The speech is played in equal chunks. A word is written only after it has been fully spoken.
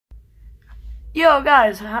Yo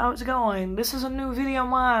guys, how's it going? This is a new video of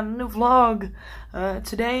mine, new vlog.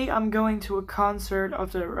 Today I'm going to a concert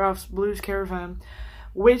of the Ralph's Blues Caravan,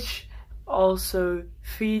 which also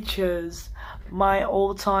features my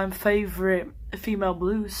all-time favorite female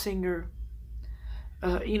blues singer,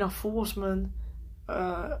 Forsman.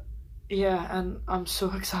 Yeah, and I'm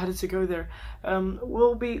so excited to go there.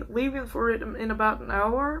 We'll be leaving for it in about an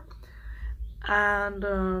hour,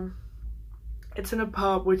 and it's in a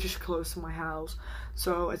pub which is close to my house,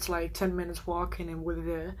 so it's like 10 minutes walking and we're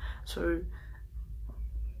there, so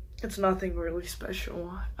it's nothing really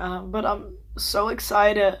special. But I'm so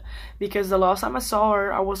excited because the last time I saw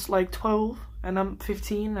her I was like 12 and I'm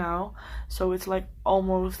 15 now, so it's like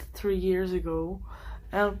almost 3 years ago,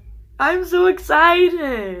 and I'm so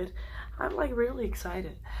excited. I'm like really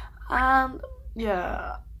excited. And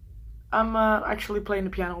yeah, I'm actually playing the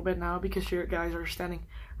piano a bit now because you guys are standing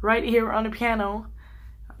right here on the piano.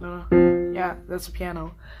 Yeah, that's a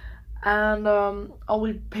piano. And I'll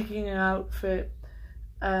be picking an outfit,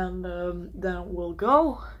 and then we'll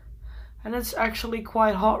go. And it's actually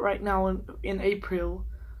quite hot right now in April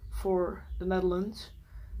for the Netherlands.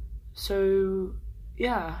 So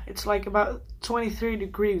yeah, it's like about 23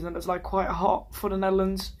 degrees, and it's like quite hot for the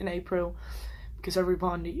Netherlands in April because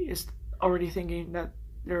everybody is already thinking that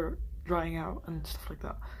they're drying out and stuff like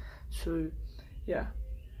that. So yeah,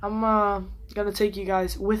 I'm gonna take you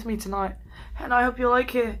guys with me tonight, and I hope you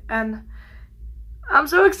like it, and I'm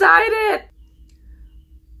so excited!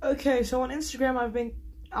 Okay, so on Instagram I've been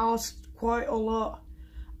asked quite a lot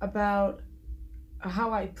about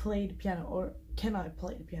how I play the piano, or can I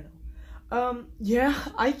play the piano? Yeah,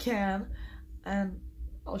 I can, and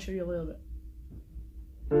I'll show you a little bit.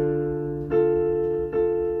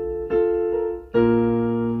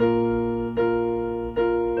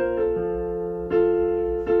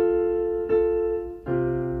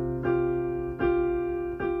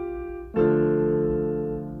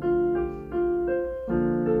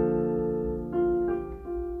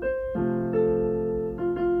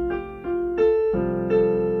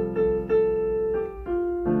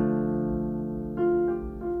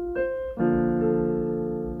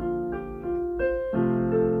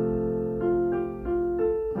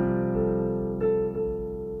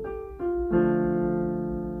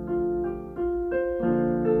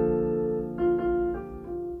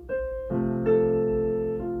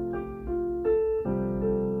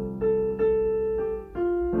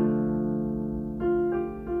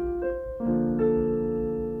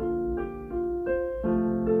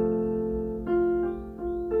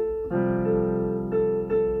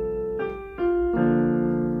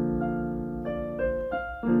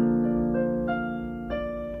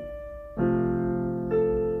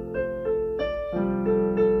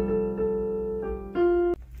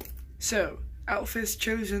 So, outfits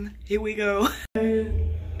chosen, here we go.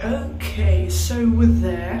 Okay, so we're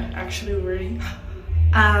there, actually already.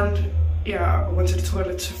 And yeah, I went to the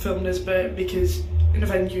toilet to film this bit because in the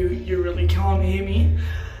venue you really can't hear me.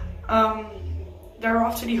 They're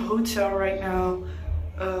off to the hotel right now,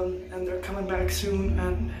 and they're coming back soon,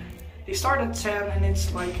 and they start at 10 and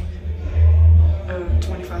it's like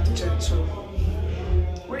 25 to 10, so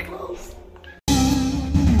we're close.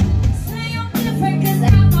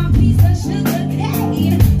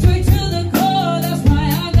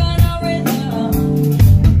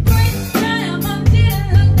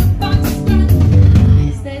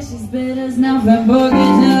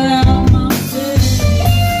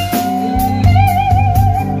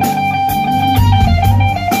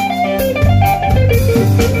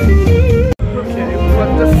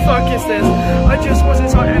 I just was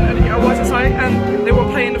inside, and they were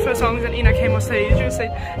playing the first songs, and Ina came on stage and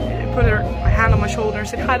said, put her hand on my shoulder and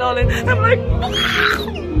said, "Hi darling." I'm like,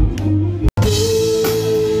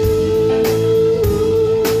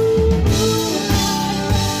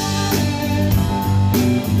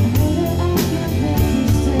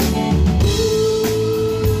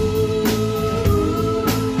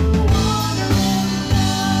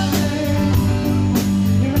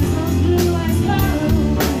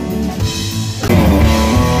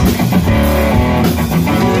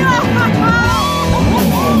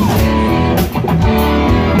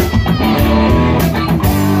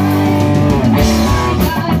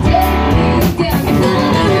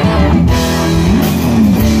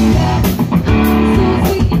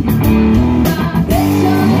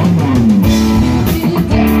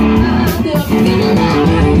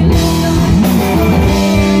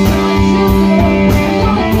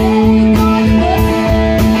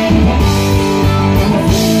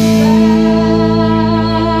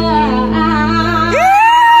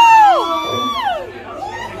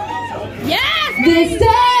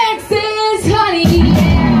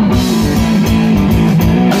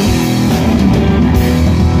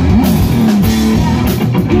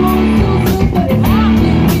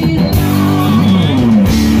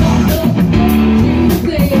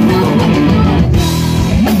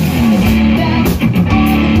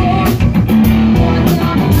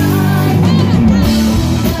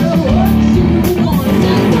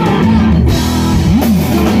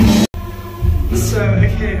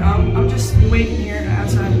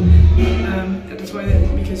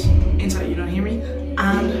 because inside you don't hear me.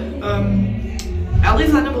 And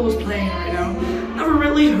Ellie's Hannibal was playing right now. Never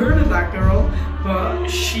really heard of that girl, but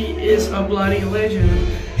she is a bloody legend.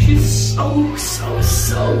 She's so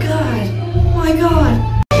good. Oh my god.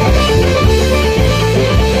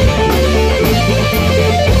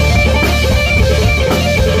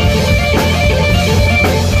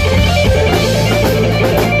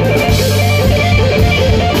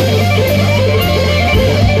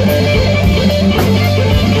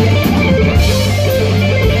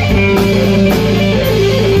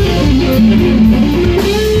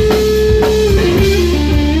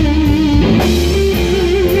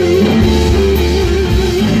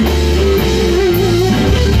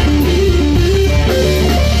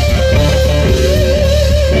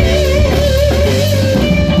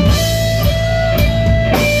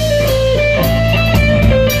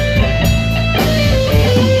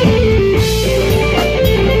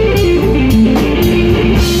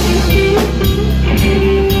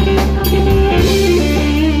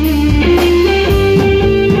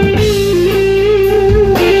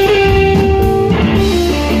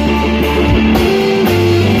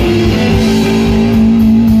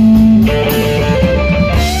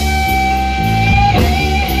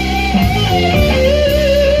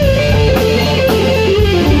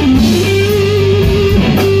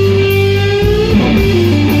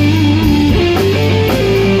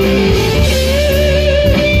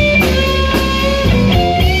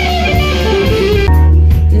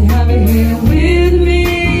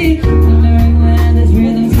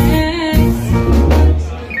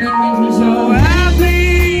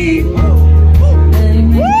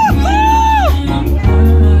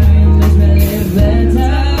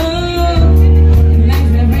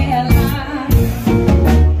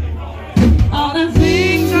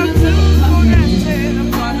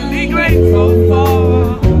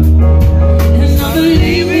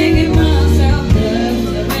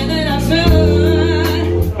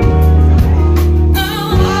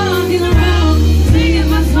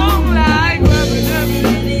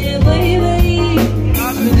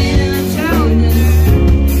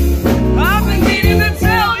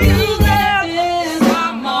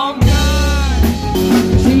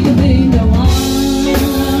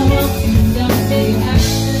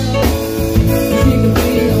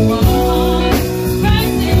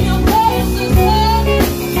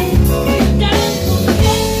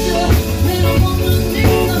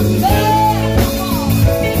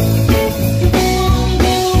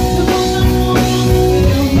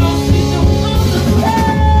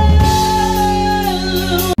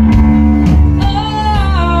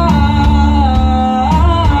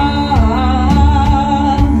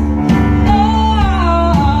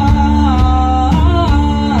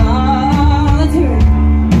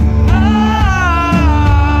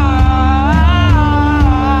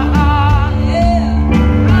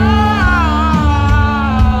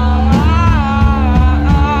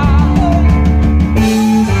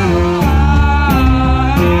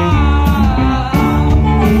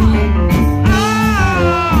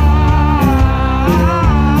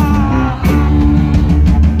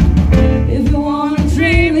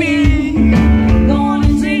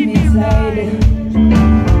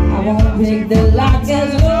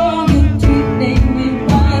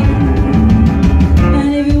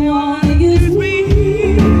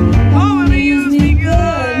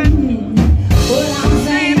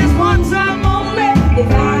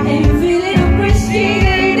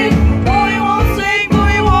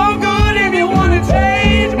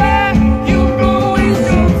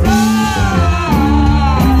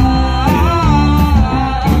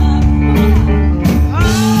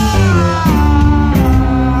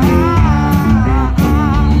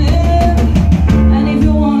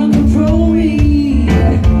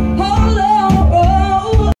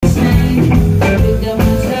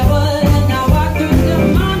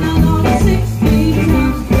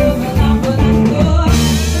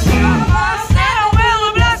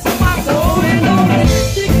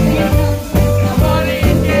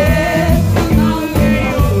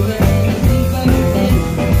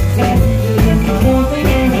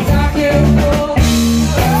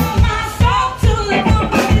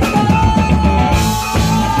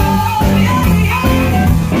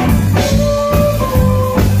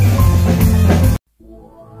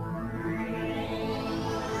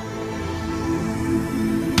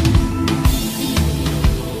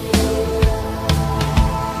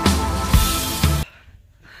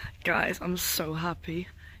 Guys, I'm so happy.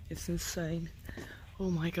 It's insane.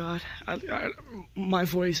 Oh my god. My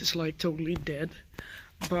voice is like totally dead.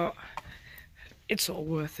 But it's all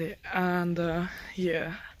worth it. And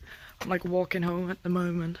yeah, I'm like walking home at the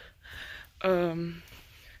moment.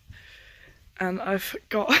 and I've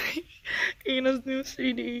got Ina's new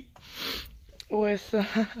CD with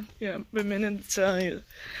yeah, Women in Italian,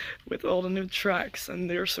 with all the new tracks, and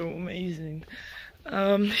they're so amazing.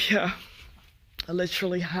 Yeah, I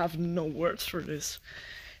literally have no words for this.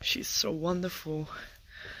 She's so wonderful,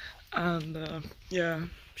 and yeah,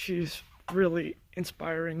 she's really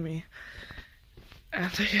inspiring me.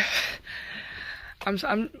 And yeah,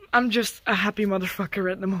 I'm just a happy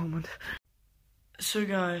motherfucker at the moment. So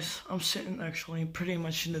guys, I'm sitting actually pretty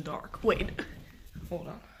much in the dark. Wait, hold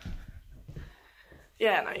on.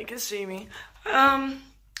 Yeah, now you can see me.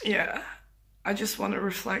 Yeah, I just want to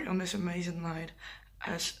reflect on this amazing night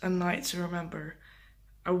as a night to remember.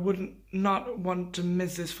 I wouldn't not want to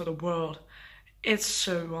miss this for the world. It's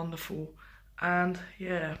so wonderful, and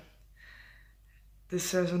yeah, this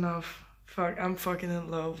says enough. Fuck, I'm fucking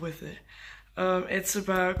in love with it. It's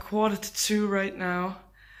about 1:45 right now.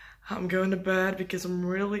 I'm going to bed because I'm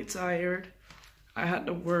really tired. I had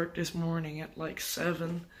to work this morning at like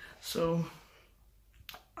 7, so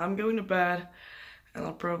I'm going to bed, and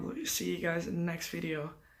I'll probably see you guys in the next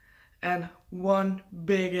video. And one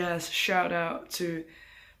big ass shout out to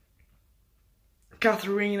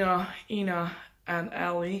Katharina, Ina, and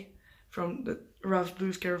Ali from the Ralph's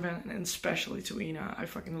Blues Caravan, and especially to Ina. I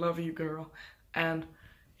fucking love you, girl. And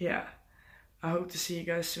yeah, I hope to see you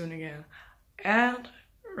guys soon again. And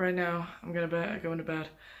right now, I'm going to bed.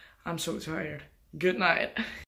 I'm so tired. Good night.